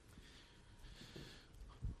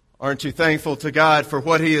Aren't you thankful to God for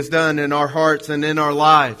what He has done in our hearts and in our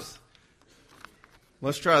lives?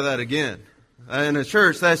 Let's try that again. In a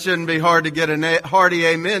church, that shouldn't be hard to get a hearty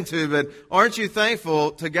amen to, but aren't you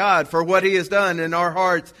thankful to God for what He has done in our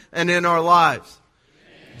hearts and in our lives?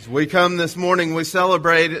 As we come this morning, we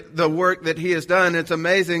celebrate the work that He has done. It's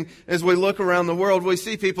amazing. As we look around the world, we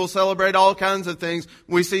see people celebrate all kinds of things.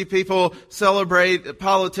 We see people celebrate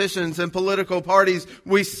politicians and political parties.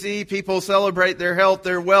 We see people celebrate their health,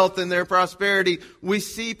 their wealth, and their prosperity. We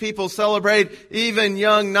see people celebrate even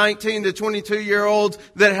young 19 to 22-year-olds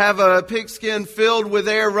that have a pigskin filled with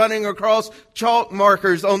air running across chalk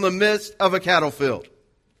markers on the midst of a cattle field.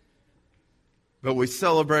 But we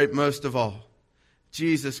celebrate most of all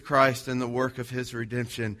Jesus Christ and the work of His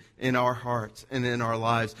redemption in our hearts and in our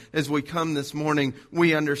lives. As we come this morning,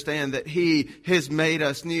 we understand that He has made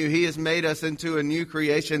us new. He has made us into a new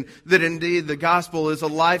creation, that indeed the gospel is a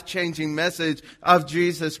life-changing message of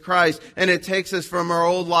Jesus Christ. And it takes us from our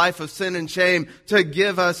old life of sin and shame to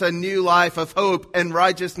give us a new life of hope and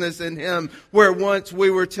righteousness in Him. Where once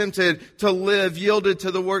we were tempted to live yielded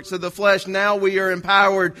to the works of the flesh, now we are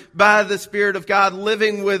empowered by the Spirit of God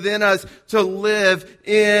living within us to live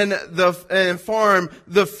in and farm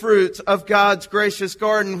the fruits of God's gracious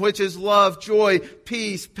garden, which is love, joy,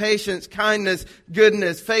 peace, patience, kindness,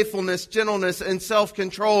 goodness, faithfulness, gentleness, and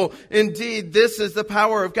self-control. Indeed, this is the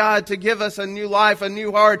power of God to give us a new life, a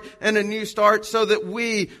new heart, and a new start so that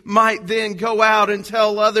we might then go out and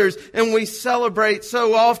tell others. And we celebrate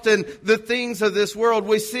so often the things of this world.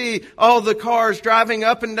 We see all the cars driving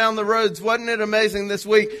up and down the roads. Wasn't it amazing this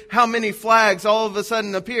week how many flags all of a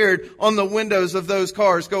sudden appeared on the windows of those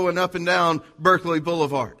cars going up and down Berkeley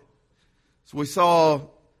Boulevard? So we saw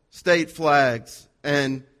state flags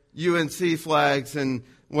and UNC flags, and,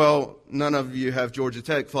 well, none of you have Georgia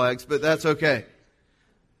Tech flags, but that's okay.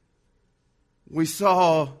 We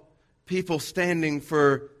saw people standing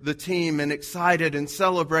for the team and excited and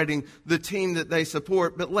celebrating the team that they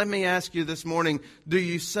support. But let me ask you this morning, do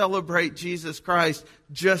you celebrate Jesus Christ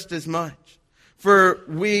just as much? For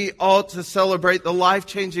we ought to celebrate the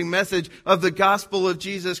life-changing message of the gospel of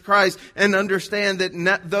Jesus Christ and understand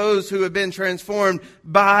that those who have been transformed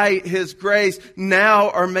by His grace now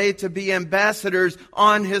are made to be ambassadors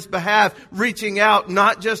on His behalf, reaching out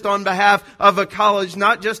not just on behalf of a college,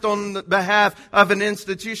 not just on behalf of an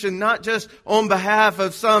institution, not just on behalf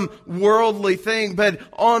of some worldly thing, but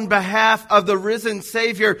on behalf of the risen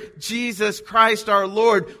Savior, Jesus Christ our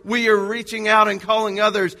Lord. We are reaching out and calling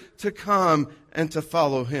others to come and to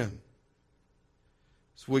follow Him.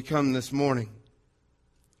 So we come this morning,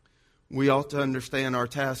 we ought to understand our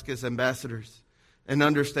task as ambassadors and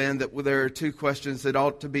understand that there are two questions that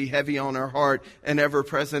ought to be heavy on our heart and ever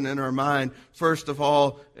present in our mind. First of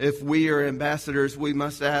all, if we are ambassadors, we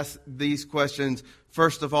must ask these questions.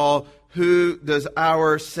 First of all, who does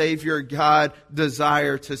our Savior God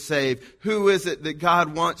desire to save? Who is it that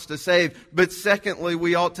God wants to save? But secondly,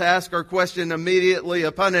 we ought to ask our question immediately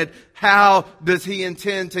upon it. How does He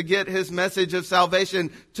intend to get His message of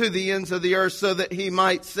salvation to the ends of the earth so that He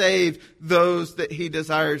might save those that He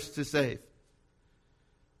desires to save?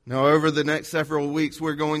 Now, over the next several weeks,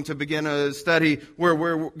 we're going to begin a study where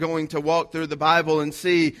we're going to walk through the Bible and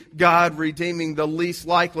see God redeeming the least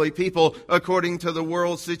likely people according to the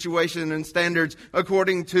world's situation and standards,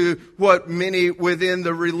 according to what many within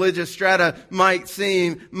the religious strata might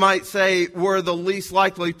say were the least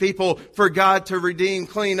likely people for God to redeem,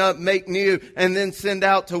 clean up, make new, and then send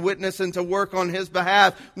out to witness and to work on His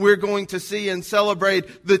behalf. We're going to see and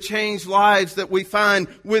celebrate the changed lives that we find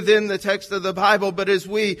within the text of the Bible. But as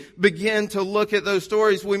we begin to look at those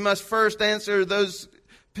stories, we must first answer those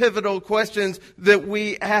pivotal questions that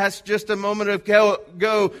we asked just a moment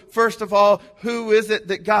ago. First of all, who is it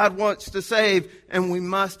that God wants to save? And we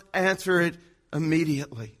must answer it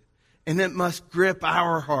immediately. And it must grip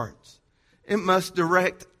our hearts. It must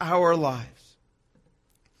direct our lives.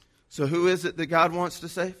 So who is it that God wants to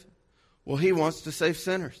save? Well, He wants to save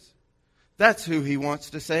sinners. That's who He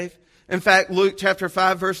wants to save. In fact, Luke chapter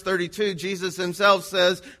 5, verse 32, Jesus Himself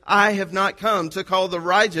says, I have not come to call the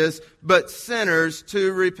righteous, but sinners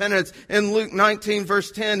to repentance. In Luke 19,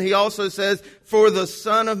 verse 10, He also says, for the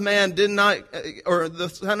Son of Man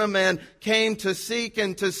came to seek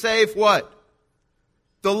and to save what?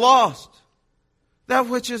 The lost. That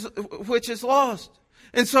which is lost.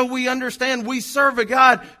 And so we understand we serve a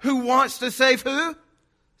God who wants to save who?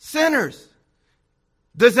 Sinners.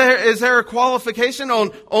 Is there a qualification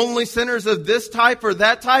on only sinners of this type or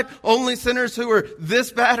that type? Only sinners who are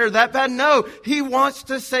this bad or that bad? No. He wants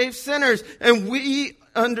to save sinners. And we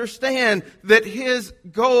understand that His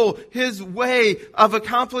goal, His way of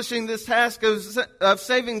accomplishing this task of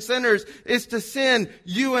saving sinners is to send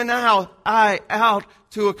you and I out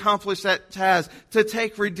to accomplish that task, to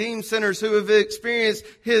take redeemed sinners who have experienced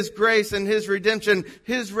His grace and His redemption,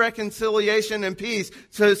 His reconciliation and peace,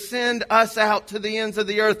 to send us out to the ends of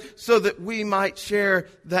the earth so that we might share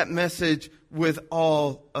that message with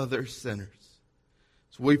all other sinners.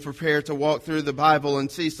 So we prepare to walk through the Bible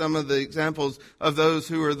and see some of the examples of those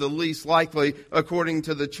who are the least likely according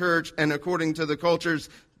to the church and according to the culture's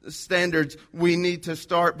standards. We need to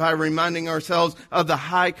start by reminding ourselves of the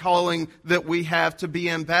high calling that we have to be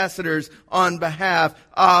ambassadors on behalf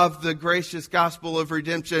of the gracious gospel of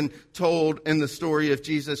redemption told in the story of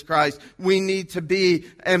Jesus Christ. We need to be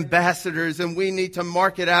ambassadors, and we need to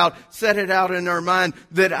mark it out, set it out in our mind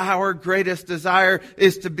that our greatest desire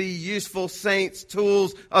is to be useful saints,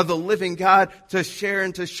 tools of the living God to share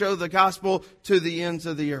and to show the gospel to the ends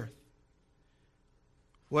of the earth.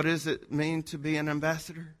 What does it mean to be an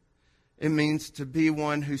ambassador? It means to be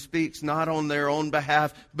one who speaks not on their own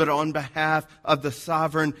behalf, but on behalf of the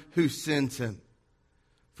sovereign who sends him.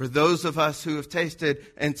 For those of us who have tasted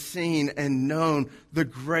and seen and known the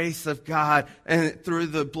grace of God, and through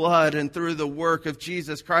the blood and through the work of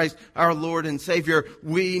Jesus Christ, our Lord and Savior,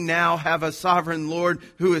 we now have a sovereign Lord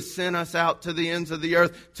who has sent us out to the ends of the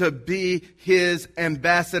earth to be His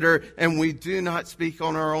ambassador. And we do not speak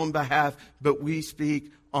on our own behalf, but we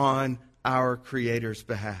speak on our Creator's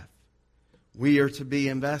behalf. We are to be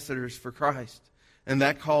ambassadors for Christ. And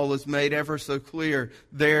that call is made ever so clear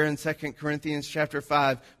there in 2 Corinthians chapter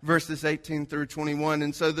 5, verses 18 through 21.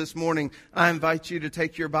 And so this morning, I invite you to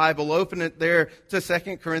take your Bible, open it there to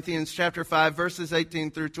 2 Corinthians chapter 5, verses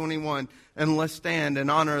 18 through 21. And let's stand in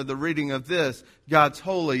honor of the reading of this, God's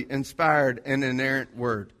holy, inspired, and inerrant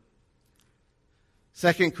word.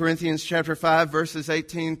 2 Corinthians chapter 5, verses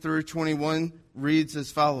 18 through 21 reads as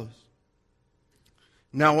follows.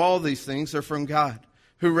 Now all these things are from God,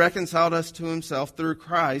 who reconciled us to Himself through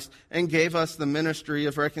Christ and gave us the ministry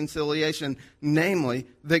of reconciliation, namely,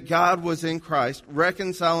 that God was in Christ,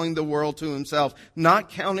 reconciling the world to Himself, not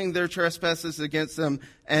counting their trespasses against them,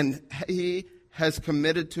 and He has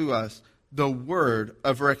committed to us the word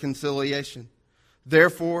of reconciliation.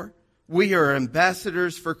 Therefore, we are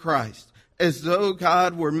ambassadors for Christ, as though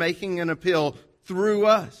God were making an appeal through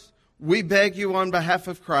us. We beg you on behalf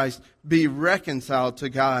of Christ, be reconciled to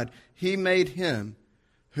God. He made Him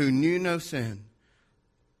who knew no sin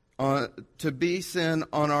to be sin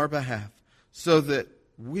on our behalf, so that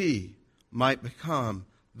we might become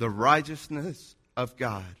the righteousness of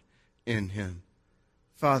God in Him.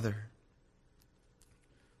 Father,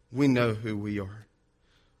 we know who we are.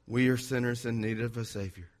 We are sinners in need of a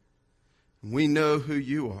Savior. We know who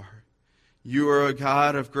you are. You are a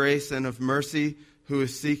God of grace and of mercy who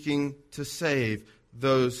is seeking to save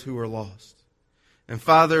those who are lost. And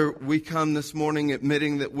Father, we come this morning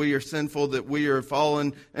admitting that we are sinful, that we are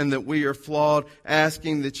fallen, and that we are flawed,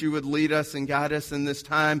 asking that you would lead us and guide us in this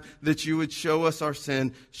time, that you would show us our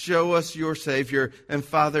sin, show us your Savior, and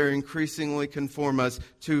Father, increasingly conform us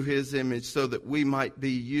to His image so that we might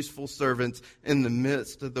be useful servants in the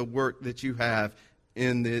midst of the work that you have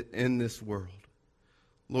in this world.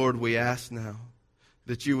 Lord, we ask now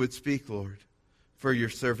that you would speak, Lord, for your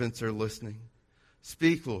servants are listening.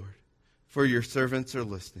 Speak, Lord, for your servants are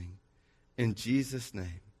listening. In Jesus'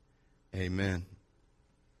 name, amen.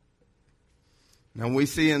 Now we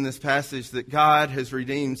see in this passage that God has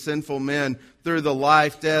redeemed sinful men through the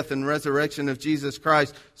life, death, and resurrection of Jesus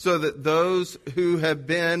Christ, so that those who have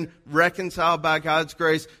been reconciled by God's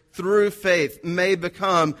grace through faith may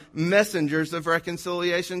become messengers of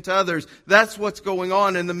reconciliation to others. That's what's going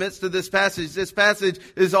on in the midst of this passage. This passage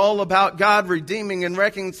is all about God redeeming and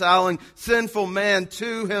reconciling sinful man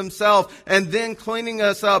to Himself, and then cleaning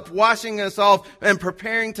us up, washing us off, and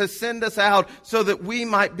preparing to send us out so that we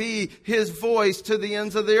might be His voice to the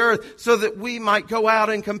ends of the earth, so that we might go out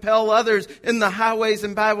and compel others in the highways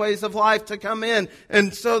and byways of life to come in,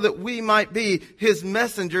 and so that we might be His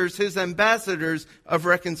messengers, His ambassadors of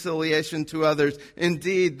reconciliation to others.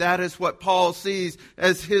 Indeed, that is what Paul sees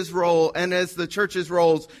as his role and as the church's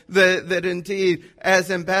roles, that indeed, as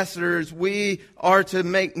ambassadors, we are to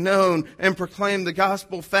make known and proclaim the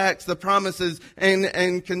gospel facts, the promises,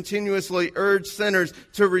 and continuously urge sinners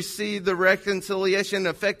to receive the reconciliation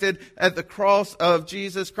effected at the cross of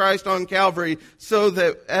Jesus Christ on Calvary, so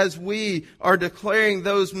that as we are declaring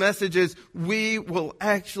those messages, we will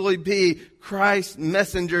actually be Christ's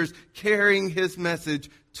messengers carrying His message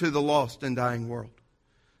to the lost and dying world.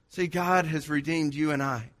 See, God has redeemed you and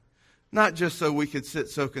I, not just so we could sit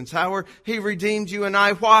soak and sour. He redeemed you and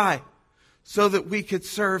I. Why? so that we could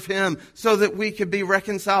serve Him, so that we could be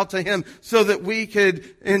reconciled to Him, so that we could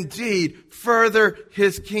indeed further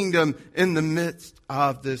His kingdom in the midst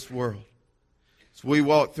of this world. As we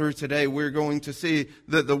walk through today, we're going to see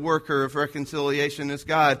that the worker of reconciliation is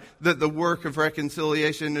God, that the work of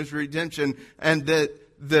reconciliation is redemption, and that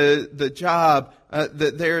the job,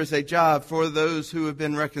 that there is a job for those who have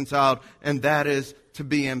been reconciled, and that is to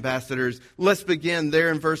be ambassadors. Let's begin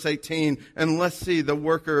there in verse 18, and let's see the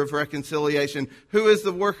worker of reconciliation. Who is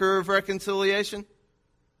the worker of reconciliation?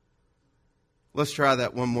 Let's try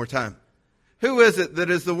that one more time. Who is it that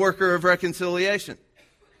is the worker of reconciliation?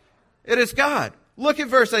 It is God. Look at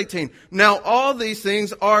verse 18. Now all these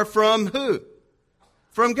things are from who?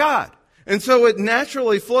 From God. And so it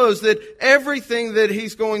naturally flows that everything that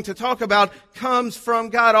he's going to talk about comes from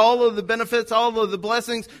God. All of the benefits, all of the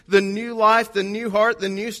blessings, the new life, the new heart, the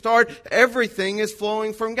new start, everything is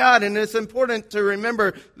flowing from God. And it's important to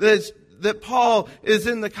remember that Paul is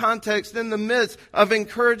in the context, in the midst of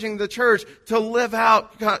encouraging the church to live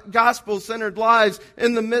out gospel-centered lives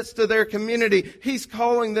in the midst of their community. He's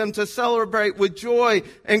calling them to celebrate with joy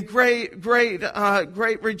and great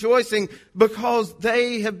rejoicing because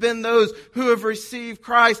they have been those who have received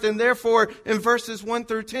Christ. And therefore, in verses 1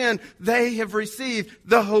 through 10, they have received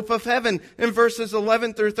the hope of heaven. In verses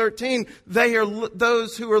 11 through 13, they are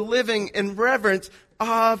those who are living in reverence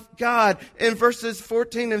of God. In verses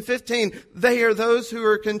 14 and 15, they are those who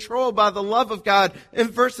are controlled by the love of God. In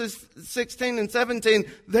verses 16 and 17,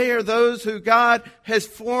 they are those who God has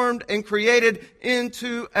formed and created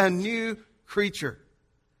into a new creature.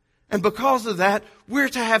 And because of that, we're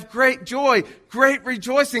to have great joy, great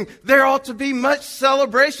rejoicing. There ought to be much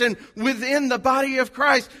celebration within the body of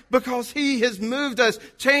Christ because He has moved us,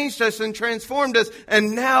 changed us, and transformed us.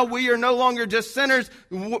 And now we are no longer just sinners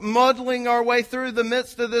muddling our way through the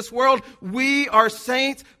midst of this world. We are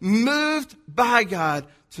saints moved by God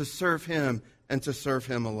to serve Him and to serve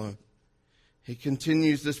Him alone. He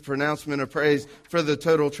continues this pronouncement of praise for the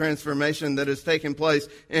total transformation that has taken place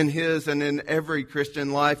in his and in every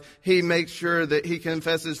Christian life. He makes sure that he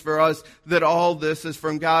confesses for us that all this is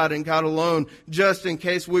from God and God alone, just in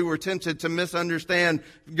case we were tempted to misunderstand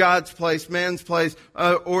God's place, man's place,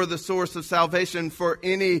 or the source of salvation for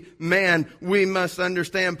any man. We must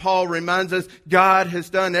understand, Paul reminds us, God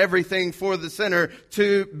has done everything for the sinner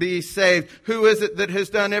to be saved. Who is it that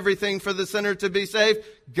has done everything for the sinner to be saved?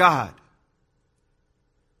 God.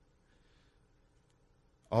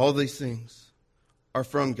 All these things are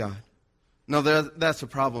from God. Now, that's a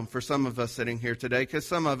problem for some of us sitting here today, because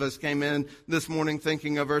some of us came in this morning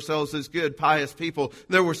thinking of ourselves as good, pious people.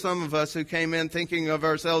 There were some of us who came in thinking of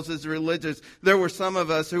ourselves as religious. There were some of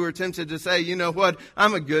us who were tempted to say, you know what,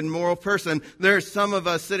 I'm a good moral person. There are some of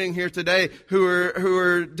us sitting here today who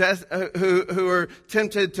are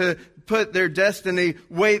tempted to put their destiny,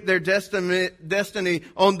 weight their destiny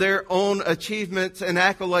on their own achievements and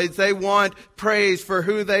accolades. They want praise for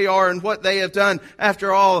who they are and what they have done.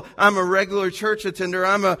 After all, I'm a regular church attender.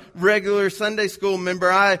 I'm a regular Sunday school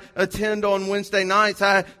member. I attend on Wednesday nights.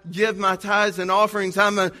 I give my tithes and offerings.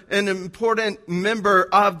 I'm an important member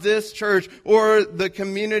of this church or the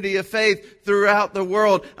community of faith throughout the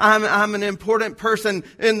world. I'm an important person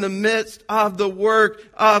in the midst of the work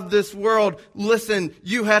of this world. Listen,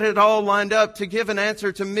 you had it all lined up to give an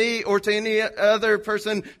answer to me or to any other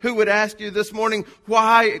person who would ask you this morning,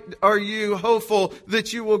 why are you hopeful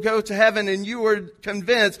that you will go to heaven? And you are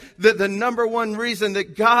convinced that the number one reason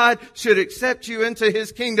that God should accept you into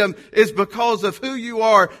His kingdom is because of who you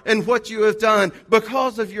are and what you have done,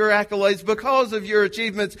 because of your accolades, because of your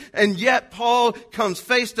achievements. And yet Paul comes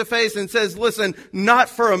face to face and says, listen, not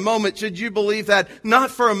for a moment should you believe that. Not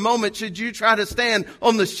for a moment should you try to stand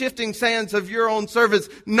on the shifting sands of your own service.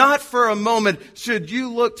 Not for a moment should you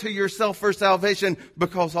look to yourself for salvation,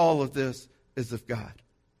 because all of this is of God.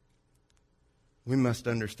 We must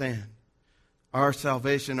understand our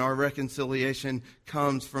salvation, our reconciliation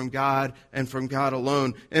comes from God and from God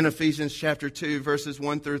alone. In Ephesians chapter 2, verses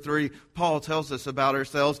 1 through 3, Paul tells us about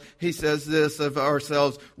ourselves. He says this of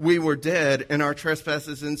ourselves: we were dead in our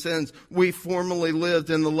trespasses and sins. We formerly lived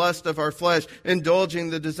in the lust of our flesh, indulging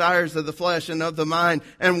the desires of the flesh and of the mind,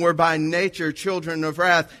 and were by nature children of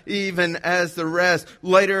wrath, even as the rest.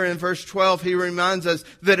 Later in verse 12, he reminds us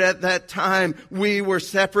that at that time we were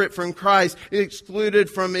separate from Christ, excluded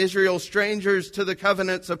from Israel, strangers strangers to the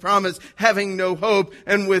covenants of promise, having no hope,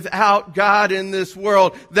 and without God in this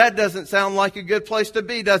world. That doesn't sound like a good place to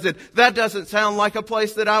be, does it? That doesn't sound like a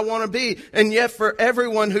place that I want to be. And yet for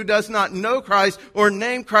everyone who does not know Christ or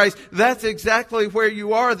name Christ, that's exactly where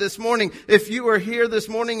you are this morning. If you are here this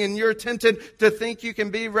morning and you're tempted to think you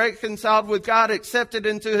can be reconciled with God, accepted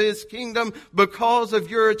into His kingdom because of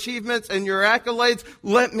your achievements and your accolades,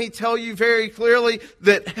 let me tell you very clearly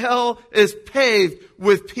that hell is paved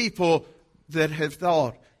with people that have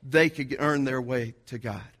thought they could earn their way to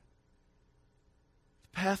God.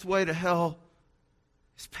 The pathway to hell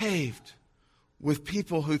is paved with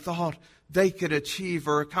people who thought they could achieve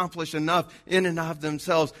or accomplish enough in and of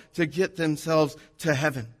themselves to get themselves to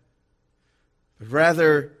heaven. But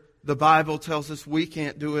rather, the Bible tells us we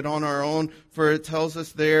can't do it on our own, for it tells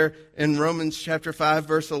us there in Romans chapter 5,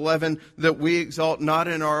 verse 11, that we exalt not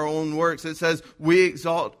in our own works. It says we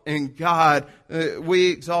exalt in God. We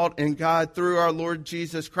exalt in God through our Lord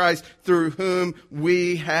Jesus Christ, through whom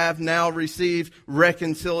we have now received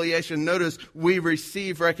reconciliation. Notice, we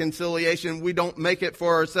receive reconciliation. We don't make it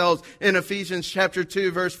for ourselves. In Ephesians chapter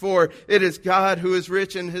 2, verse 4, it is God who is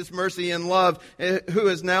rich in His mercy and love, who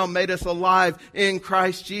has now made us alive in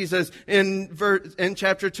Christ Jesus. In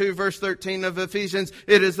chapter 2, verse 13 of Ephesians,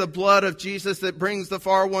 it is the blood of Jesus that brings the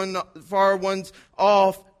far ones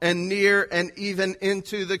off and near and even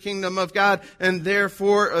into the kingdom of God. And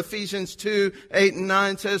therefore, Ephesians 2, 8 and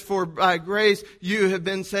 9 says, for by grace you have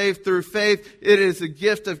been saved through faith. It is a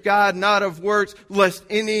gift of God, not of works, lest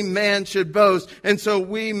any man should boast. And so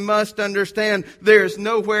we must understand there is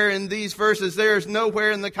nowhere in these verses, there is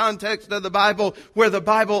nowhere in the context of the Bible where the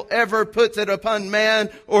Bible ever puts it upon man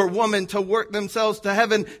or woman to work themselves to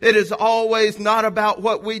heaven. It is always not about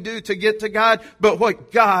what we do to get to God, but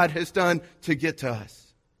what God has done to get to us.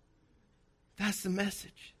 That's the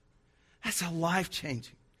message. That's a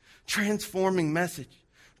life-changing, transforming message.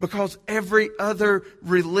 Because every other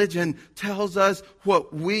religion tells us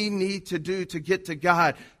what we need to do to get to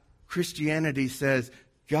God. Christianity says,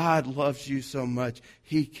 God loves you so much,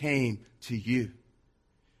 He came to you.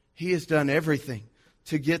 He has done everything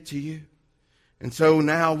to get to you. And so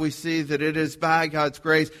now we see that it is by God's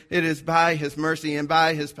grace, it is by His mercy and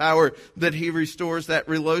by His power that He restores that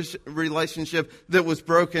relationship that was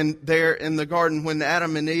broken there in the garden when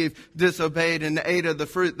Adam and Eve disobeyed and ate of the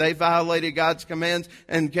fruit. They violated God's commands.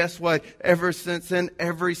 And guess what? Ever since then,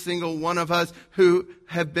 every single one of us who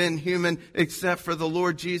have been human except for the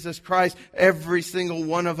Lord Jesus Christ, every single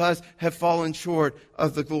one of us have fallen short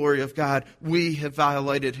of the glory of God. We have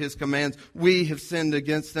violated His commands. We have sinned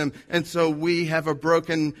against them. And so we have a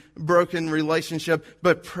broken relationship.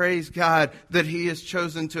 But praise God that He has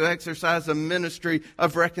chosen to exercise a ministry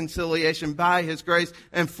of reconciliation by His grace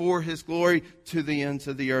and for His glory to the ends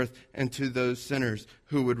of the earth and to those sinners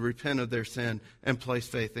who would repent of their sin and place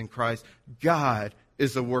faith in Christ. God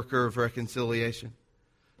is a worker of reconciliation.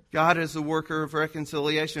 God is a worker of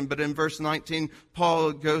reconciliation. But in verse 19,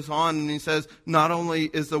 Paul goes on and he says, not only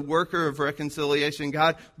is the worker of reconciliation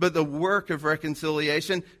God, but the work of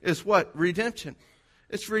reconciliation is what? Redemption.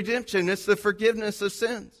 It's redemption. It's the forgiveness of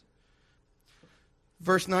sins.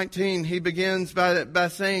 Verse 19, he begins by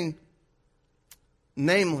saying,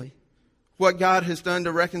 namely, what God has done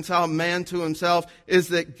to reconcile man to Himself is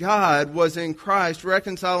that God was in Christ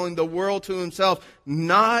reconciling the world to Himself,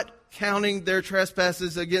 not counting their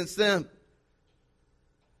trespasses against them.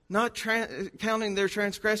 Not counting their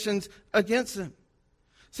transgressions against them.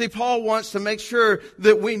 See, Paul wants to make sure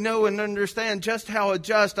that we know and understand just how a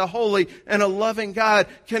just, a holy, and a loving God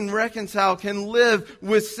can reconcile, can live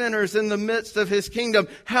with sinners in the midst of His kingdom.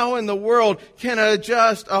 How in the world can a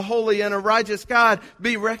just, a holy, and a righteous God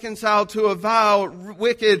be reconciled to a vile,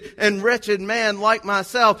 wicked, and wretched man like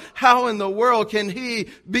myself? How in the world can He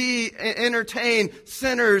entertain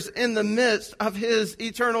sinners in the midst of His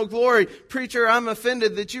eternal glory? Preacher, I'm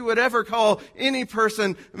offended that you would ever call any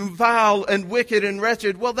person vile and wicked and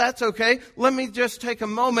wretched. Well, that's okay. Let me just take a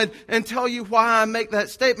moment and tell you why I make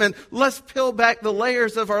that statement. Let's peel back the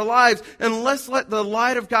layers of our lives and let's let the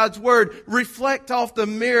light of God's Word reflect off the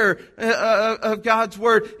mirror of God's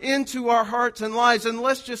Word into our hearts and lives. And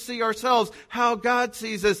let's just see ourselves how God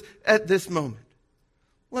sees us at this moment.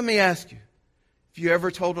 Let me ask you, have you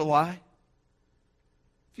ever told a lie? Have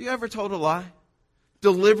you ever told a lie?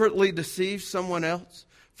 Deliberately deceived someone else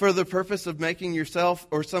for the purpose of making yourself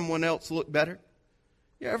or someone else look better?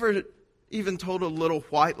 You ever even told a little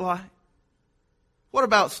white lie? What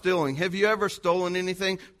about stealing? Have you ever stolen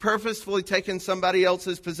anything, purposefully taken somebody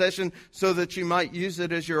else's possession so that you might use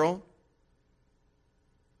it as your own?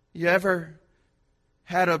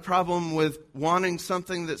 had a problem with wanting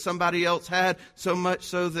something that somebody else had, so much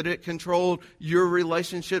so that it controlled your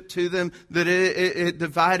relationship to them, that it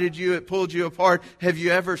divided you, it pulled you apart? Have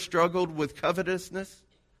you ever struggled with covetousness?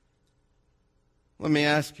 Let me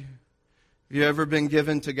ask you, have you ever been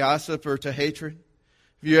given to gossip or to hatred?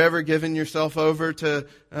 Have you ever given yourself over to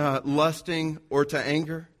lusting or to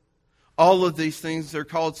anger? All of these things are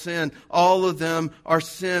called sin. All of them are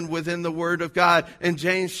sin within the Word of God. In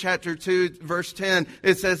James chapter 2, verse 10,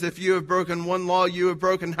 it says, if you have broken one law, you have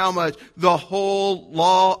broken how much? The whole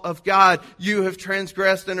law of God. You have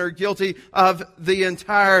transgressed and are guilty of the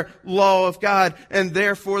entire law of God. And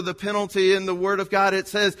therefore the penalty in the Word of God, it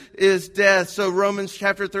says, is death. So Romans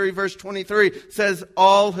chapter 3, verse 23 says,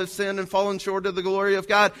 all have sinned and fallen short of the glory of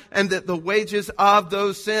God. And that the wages of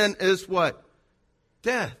those sin is what?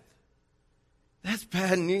 Death. That's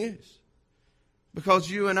bad news. Because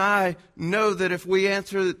you and I know that if we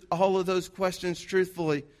answer all of those questions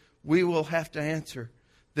truthfully, we will have to answer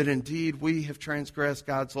that indeed we have transgressed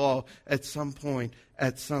God's law at some point,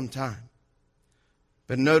 at some time.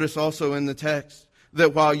 But notice also in the text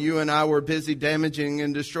that while you and I were busy damaging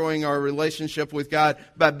and destroying our relationship with God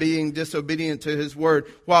by being disobedient to His Word,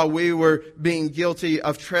 while we were being guilty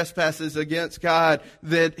of trespasses against God,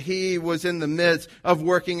 that He was in the midst of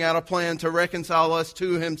working out a plan to reconcile us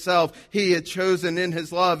to Himself. He had chosen in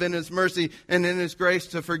His love, in His mercy, and in His grace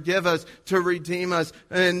to forgive us, to redeem us,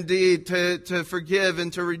 indeed to forgive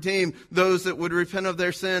and to redeem those that would repent of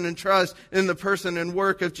their sin and trust in the person and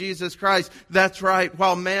work of Jesus Christ. That's right.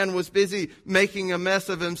 While man was busy making a mess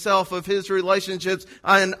of himself, of his relationships,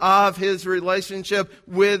 and of his relationship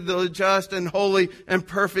with the just and holy and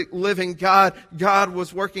perfect living God, God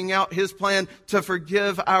was working out His plan to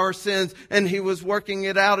forgive our sins, and He was working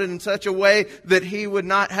it out in such a way that He would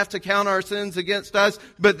not have to count our sins against us,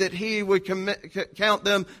 but that He would count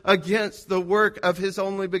them against the work of His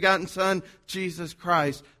only begotten Son, Jesus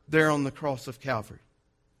Christ, there on the cross of Calvary.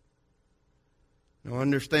 Now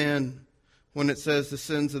understand, when it says the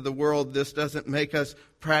sins of the world, this doesn't make us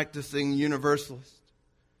practicing universalists.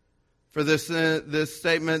 For this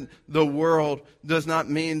statement, the world, does not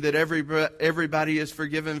mean that everybody is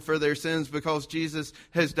forgiven for their sins, because Jesus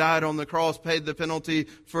has died on the cross, paid the penalty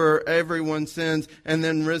for everyone's sins, and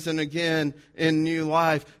then risen again in new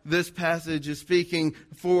life. This passage is speaking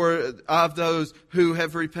of those who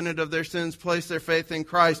have repented of their sins, placed their faith in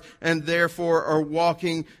Christ, and therefore are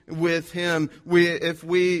walking with Him. If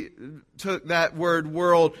we took that word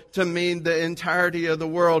world to mean the entirety of the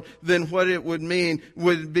world, then what it would mean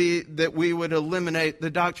would be that we would eliminate the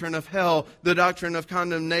doctrine of hell, the doctrine of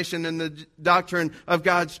condemnation, and the doctrine of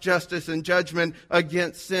God's justice and judgment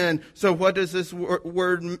against sin. So what does this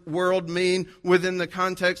word world mean within the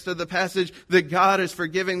context of the passage? That God is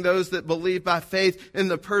forgiving those that believe by faith in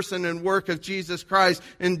the person and work of Jesus Christ.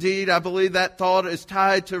 Indeed, I believe that thought is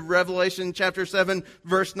tied to Revelation chapter 7,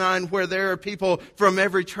 verse 9, where there are people from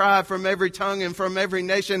every tribe, from every tongue, and from every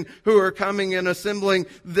nation who are coming and assembling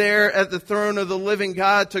there at the throne of the living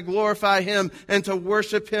God to glorify Him and to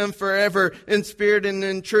worship Him forever in spirit and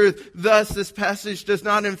in truth. Thus, this passage does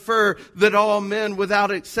not infer that all men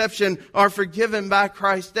without exception are forgiven by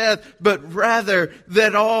Christ's death, but rather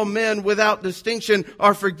that all men without distinction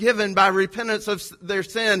are forgiven by repentance of their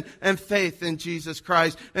sin and faith in Jesus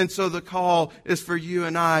Christ. And so the call is for you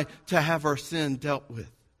and I to have our sin dealt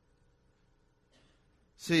with.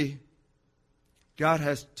 See, God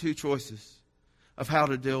has two choices of how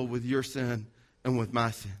to deal with your sin and with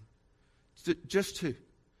my sin. Just two.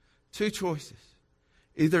 Two choices.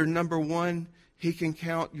 Either number one, He can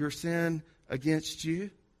count your sin against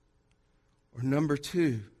you. Or number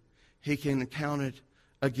two, He can count it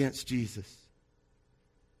against Jesus.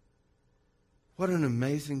 What an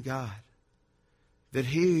amazing God that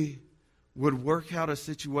He would work out a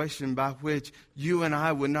situation by which you and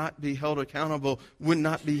I would not be held accountable, would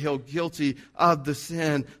not be held guilty of the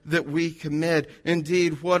sin that we commit.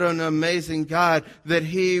 Indeed, what an amazing God that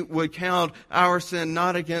He would count our sin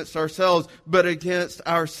not against ourselves, but against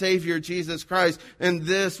our Savior, Jesus Christ. In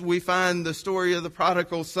this, we find the story of the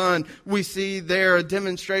prodigal son. We see there a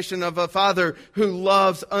demonstration of a father who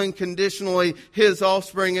loves unconditionally his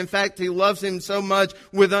offspring. In fact, He loves him so much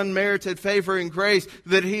with unmerited favor and grace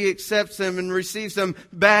that He accepts him and receives him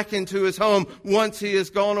back into his home. Once he has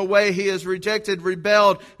gone away, he has rejected,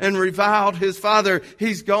 rebelled, and reviled his father.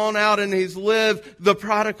 He's gone out and he's lived the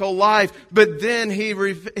prodigal life. But then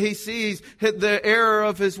he sees the error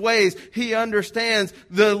of his ways. He understands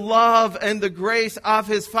the love and the grace of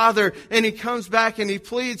his father. And he comes back and he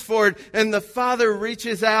pleads for it. And the father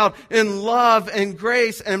reaches out in love and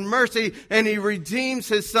grace and mercy. And he redeems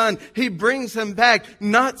his son. He brings him back,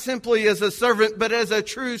 not simply as a servant, but as a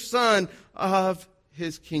true son of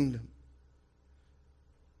his kingdom.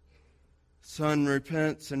 Son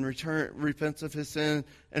repents of his sin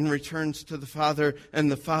and returns to the Father,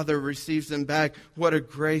 and the Father receives him back. What a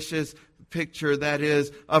gracious picture that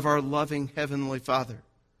is of our loving Heavenly Father.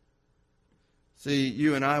 See,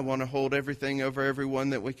 you and I want to hold everything over everyone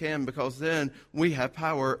that we can, because then we have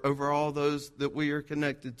power over all those that we are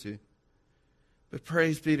connected to. But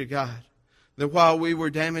praise be to God, that while we were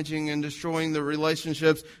damaging and destroying the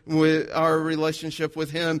relationships, with our relationship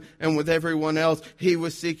with Him and with everyone else, He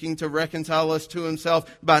was seeking to reconcile us to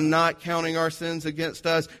Himself by not counting our sins against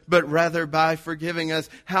us, but rather by forgiving us.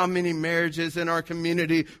 How many marriages in our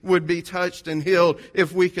community would be touched and healed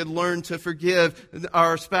if we could learn to forgive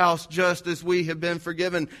our spouse just as we have been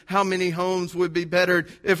forgiven? How many homes would be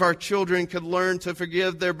bettered if our children could learn to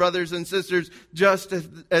forgive their brothers and sisters just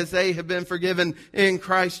as they have been forgiven in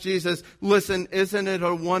Christ Jesus? Listen, isn't it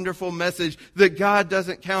a wonderful message that God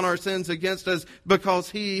doesn't count our sins against us because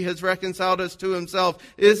He has reconciled us to Himself?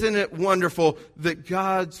 Isn't it wonderful that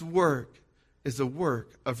God's work is a work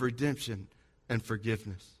of redemption and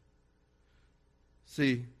forgiveness?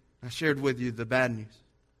 See, I shared with you the bad news.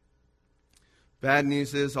 Bad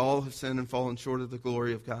news is all have sinned and fallen short of the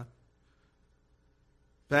glory of God.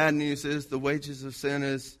 Bad news is the wages of sin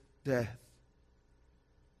is death.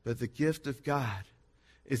 But the gift of God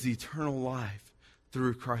is eternal life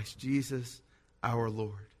through Christ Jesus our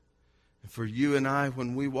Lord. And for you and I,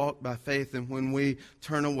 when we walk by faith and when we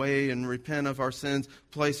turn away and repent of our sins,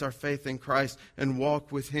 place our faith in Christ and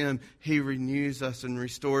walk with Him, He renews us and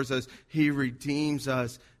restores us. He redeems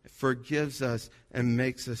us, forgives us, and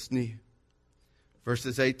makes us new.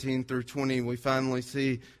 Verses 18 through 20, we finally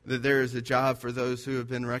see that there is a job for those who have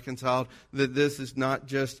been reconciled, that this is not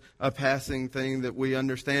just a passing thing, that we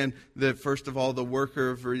understand that, first of all, the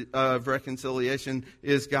worker of reconciliation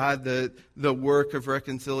is God, that the work of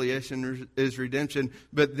reconciliation is redemption,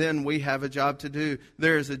 but then we have a job to do.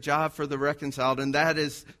 There is a job for the reconciled, and that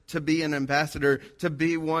is to be an ambassador, to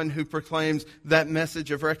be one who proclaims that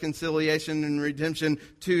message of reconciliation and redemption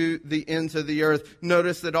to the ends of the earth.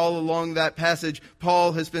 Notice that all along that passage,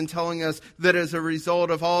 Paul has been telling us that as a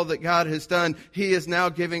result of all that God has done, He is now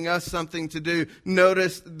giving us something to do.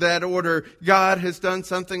 Notice that order. God has done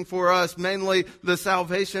something for us, mainly the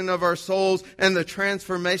salvation of our souls and the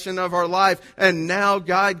transformation of our life. And now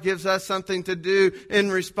God gives us something to do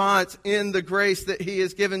in response in the grace that He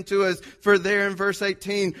has given to us. For there in verse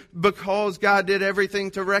 18, because God did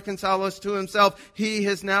everything to reconcile us to Himself, He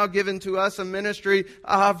has now given to us a ministry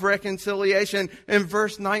of reconciliation. In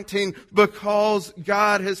verse 19, because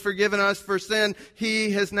God has forgiven us for sin,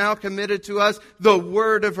 He has now committed to us the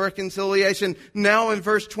word of reconciliation. Now in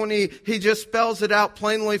verse 20, He just spells it out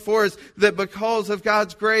plainly for us that because of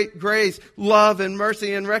God's great grace, love, and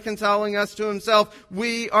mercy in reconciling us to Himself,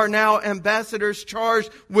 we are now ambassadors charged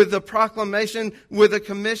with the proclamation, with a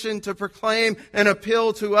commission to proclaim and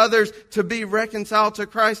appeal to others to be reconciled to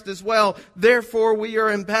Christ as well. Therefore, we are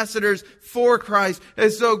ambassadors for Christ,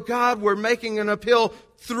 as though God were making an appeal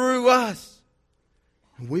through us.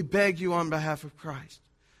 And we beg you on behalf of Christ,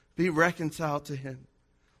 be reconciled to Him.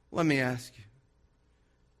 Let me ask you,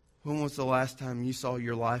 when was the last time you saw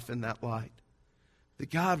your life in that light?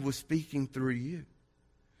 That God was speaking through you.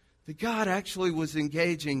 That God actually was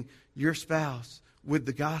engaging your spouse with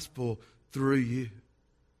the gospel through you.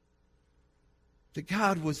 That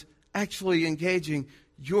God was actually engaging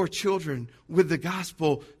your children with the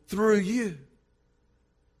gospel through you.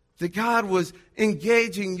 That God was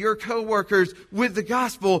engaging your coworkers with the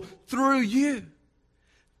gospel through you.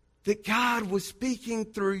 That God was speaking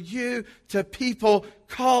through you to people,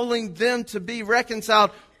 calling them to be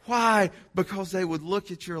reconciled. Why? Because they would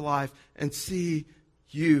look at your life and see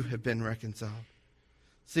you have been reconciled.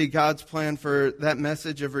 See, God's plan for that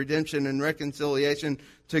message of redemption and reconciliation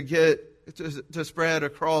to get to spread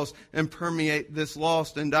across and permeate this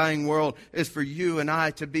lost and dying world is for you and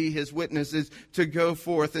I to be His witnesses, to go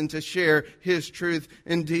forth and to share His truth.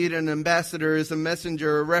 Indeed, an ambassador is a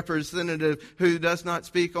messenger, a representative who does not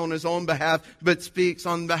speak on his own behalf, but speaks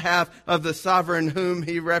on behalf of the sovereign whom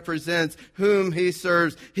he represents, whom he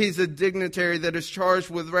serves. He's a dignitary that is charged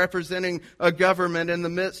with representing a government in the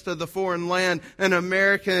midst of the foreign land. An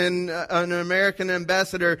American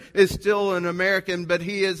ambassador is still an American, but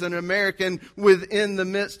he is an American within the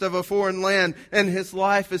midst of a foreign land, and his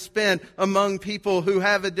life is spent among people who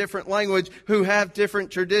have a different language, who have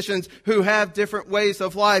different traditions, who have different ways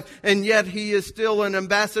of life, and yet he is still an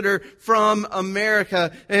ambassador from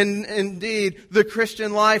America. And indeed, the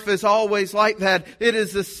Christian life is always like that. It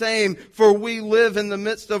is the same, for we live in the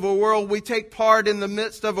midst of a world. We take part in the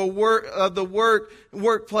midst of the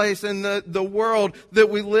workplace and the world that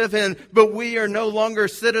we live in, but we are no longer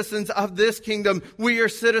citizens of this kingdom. We are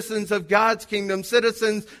citizens of God's kingdom,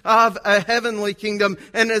 citizens of a heavenly kingdom.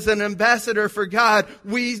 And as an ambassador for God,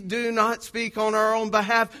 we do not speak on our own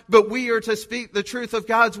behalf, but we are to speak the truth of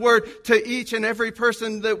God's word to each and every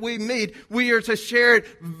person that we meet. We are to share it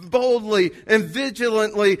boldly and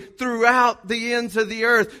vigilantly throughout the ends of the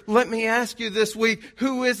earth. Let me ask you this week,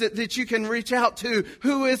 who is it that you can reach out to?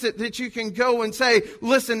 Who is it that you can go and say,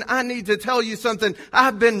 listen, I need to tell you something.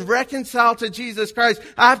 I've been reconciled to Jesus Christ.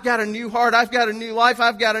 I've got a new heart. I've got a new life.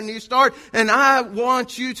 I've got a new start. And I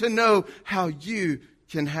want you to know how you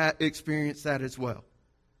can experience that as well.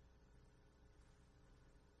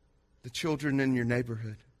 The children in your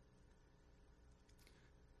neighborhood.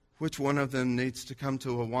 Which one of them needs to come to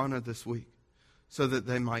Awana this week so that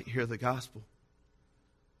they might hear the gospel?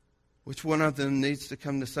 Which one of them needs to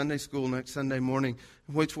come to Sunday school next Sunday morning?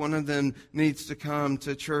 Which one of them needs to come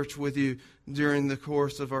to church with you during the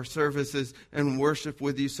course of our services and worship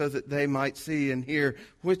with you so that they might see and hear?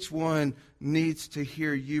 Which one needs to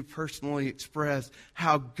hear you personally express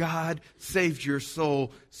how God saved your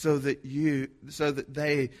soul so that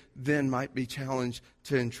they then might be challenged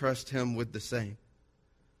to entrust Him with the same?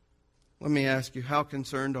 Let me ask you, how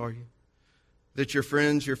concerned are you that your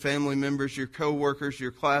friends, your family members, your co-workers,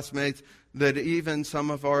 your classmates, that even some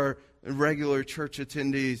of our regular church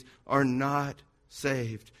attendees are not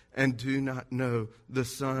saved and do not know the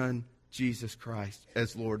Son, Jesus Christ,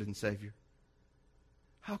 as Lord and Savior?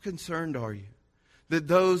 How concerned are you that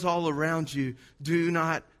those all around you do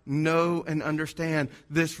not know and understand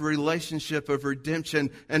this relationship of redemption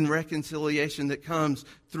and reconciliation that comes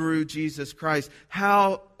through Jesus Christ?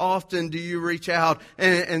 How often do you reach out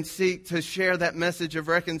and seek to share that message of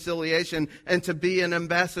reconciliation and to be an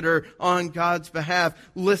ambassador on God's behalf?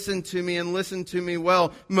 Listen to me and listen to me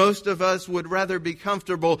well. Most of us would rather be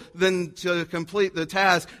comfortable than to complete the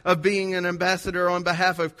task of being an ambassador on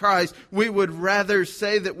behalf of Christ. We would rather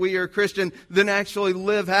say that we are Christian than actually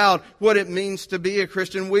live out what it means to be a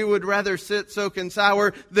Christian. We would rather sit, soak, and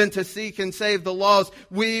sour than to seek and save the lost.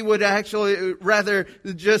 We would actually rather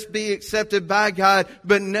just be accepted by God,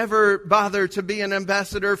 but never bother to be an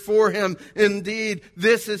ambassador for Him. Indeed,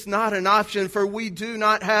 this is not an option, for we do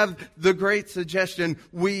not have the great suggestion.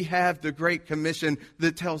 We have the great commission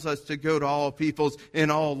that tells us to go to all peoples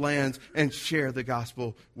in all lands and share the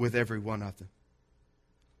gospel with every one of them.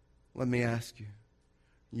 Let me ask you,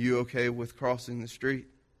 you okay with crossing the street,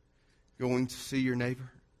 going to see your neighbor,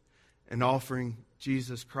 and offering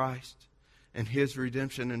Jesus Christ and His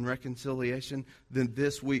redemption and reconciliation? Then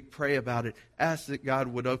this week, pray about it. Ask that God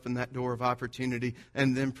would open that door of opportunity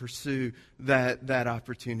and then pursue that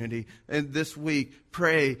opportunity. And this week,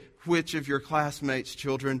 pray which of your classmates,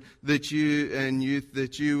 children, that you and youth,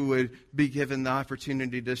 that you would be given the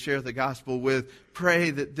opportunity to share the gospel with.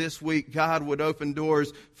 Pray that this week God would open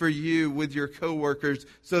doors for you with your coworkers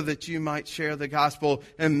so that you might share the gospel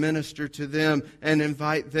and minister to them and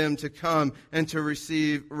invite them to come and to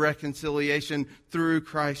receive reconciliation through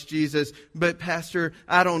Christ Jesus. But Pastor,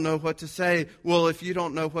 I don't know what to say. Well, if you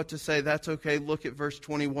don't know what to say, that's okay. Look at verse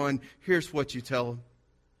 21. Here's what you tell them.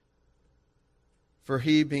 For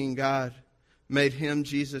He, being God, made Him,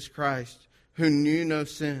 Jesus Christ, who knew no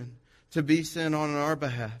sin, to be sin on our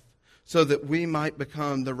behalf, so that we might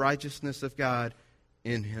become the righteousness of God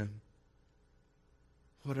in Him.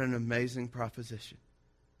 What an amazing proposition.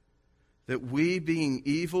 That we, being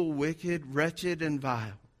evil, wicked, wretched, and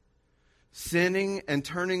vile, sinning and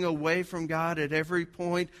turning away from God at every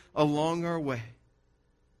point along our way,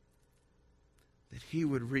 that He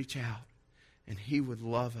would reach out and He would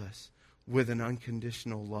love us with an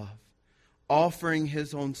unconditional love, offering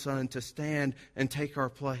His own Son to stand and take our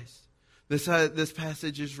place. This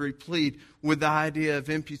passage is replete with the idea of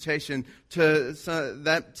imputation.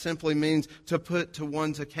 That simply means to put to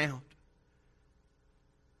one's account.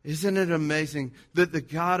 Isn't it amazing that the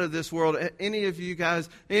God of this world, any of you guys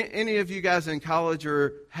in college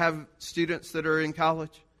or have students that are in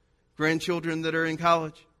college, grandchildren that are in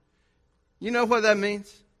college? You know what that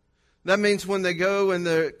means? That means when they go and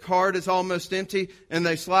the card is almost empty and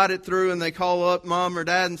they slide it through and they call up mom or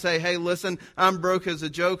dad and say, hey, listen, I'm broke as a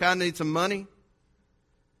joke. I need some money.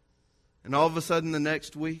 And all of a sudden the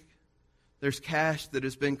next week, there's cash that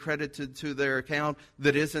has been credited to their account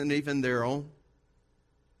that isn't even their own.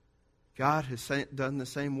 God has done the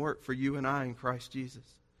same work for you and I in Christ Jesus.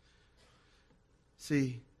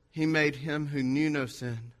 See, He made Him who knew no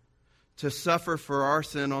sin to suffer for our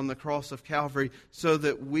sin on the cross of Calvary so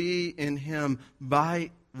that we in Him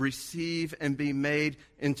might receive and be made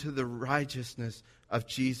into the righteousness of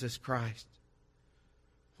Jesus Christ.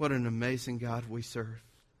 What an amazing God we serve.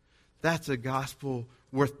 That's a gospel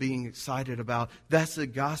worth being excited about. That's a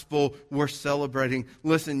gospel worth celebrating.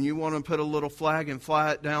 Listen, you want to put a little flag and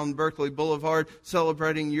fly it down Berkeley Boulevard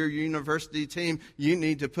celebrating your university team, you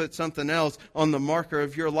need to put something else on the marker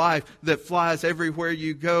of your life that flies everywhere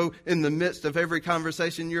you go in the midst of every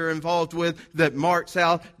conversation you're involved with, that marks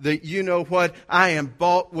out that you know what? I am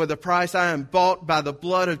bought with a price. I am bought by the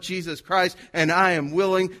blood of Jesus Christ, and I am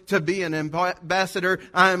willing to be an ambassador.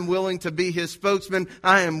 I am willing to be His spokesman.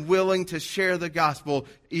 I am willing to share the gospel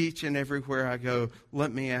each and everywhere I go.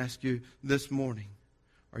 Let me ask you this morning,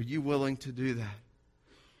 are you willing to do that?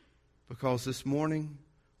 Because this morning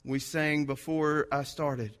we sang before I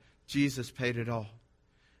started, Jesus paid it all.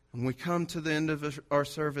 And we come to the end of our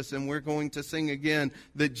service and we're going to sing again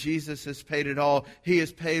that Jesus has paid it all. He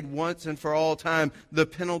has paid once and for all time the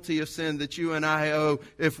penalty of sin that you and I owe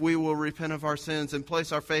if we will repent of our sins and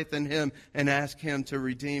place our faith in Him and ask Him to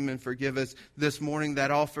redeem and forgive us. This morning,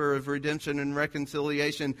 that offer of redemption and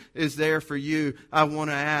reconciliation is there for you. I want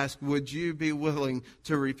to ask, would you be willing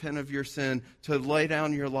to repent of your sin, to lay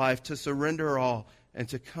down your life, to surrender all, and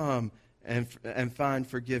to come and find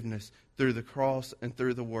forgiveness through the cross and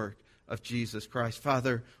through the work of Jesus Christ?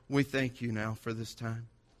 Father, we thank You now for this time.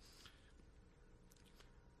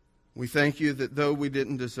 We thank You that though we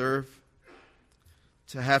didn't deserve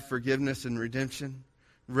to have forgiveness and redemption,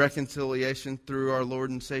 reconciliation through our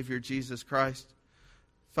Lord and Savior Jesus Christ,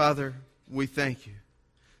 Father, we thank You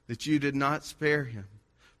that You did not spare Him,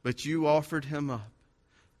 but You offered Him up,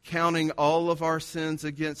 counting all of our sins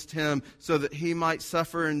against Him so that He might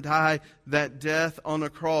suffer and die that death on a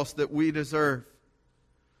cross that we deserve,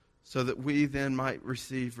 so that we then might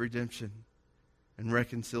receive redemption and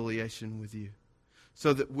reconciliation with You,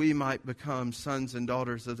 so that we might become sons and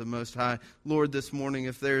daughters of the Most High. Lord, this morning,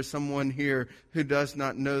 if there is someone here who does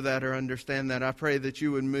not know that or understand that, I pray that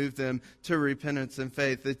You would move them to repentance and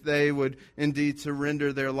faith, that they would indeed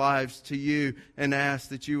surrender their lives to You and ask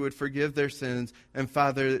that You would forgive their sins and,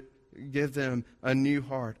 Father, give them a new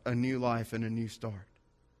heart, a new life, and a new start.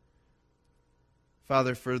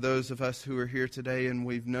 Father, for those of us who are here today and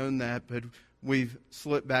we've known that, but we've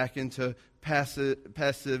slipped back into passive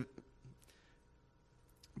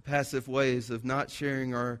ways of not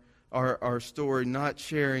sharing our story, not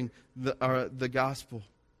sharing the gospel.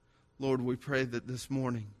 Lord, we pray that this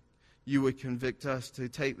morning You would convict us to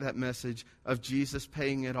take that message of Jesus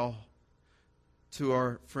paying it all to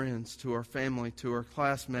our friends, to our family, to our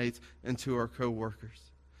classmates, and to our co-workers.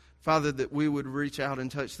 Father, that we would reach out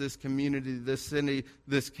and touch this community, this city,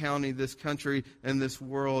 this county, this country, and this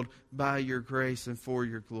world by Your grace and for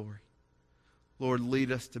Your glory. Lord,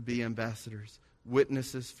 lead us to be ambassadors,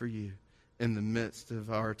 witnesses for You in the midst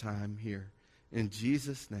of our time here. In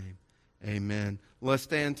Jesus' name, amen. Let's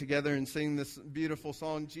stand together and sing this beautiful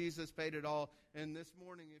song, Jesus Paid It All. And this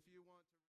morning, if you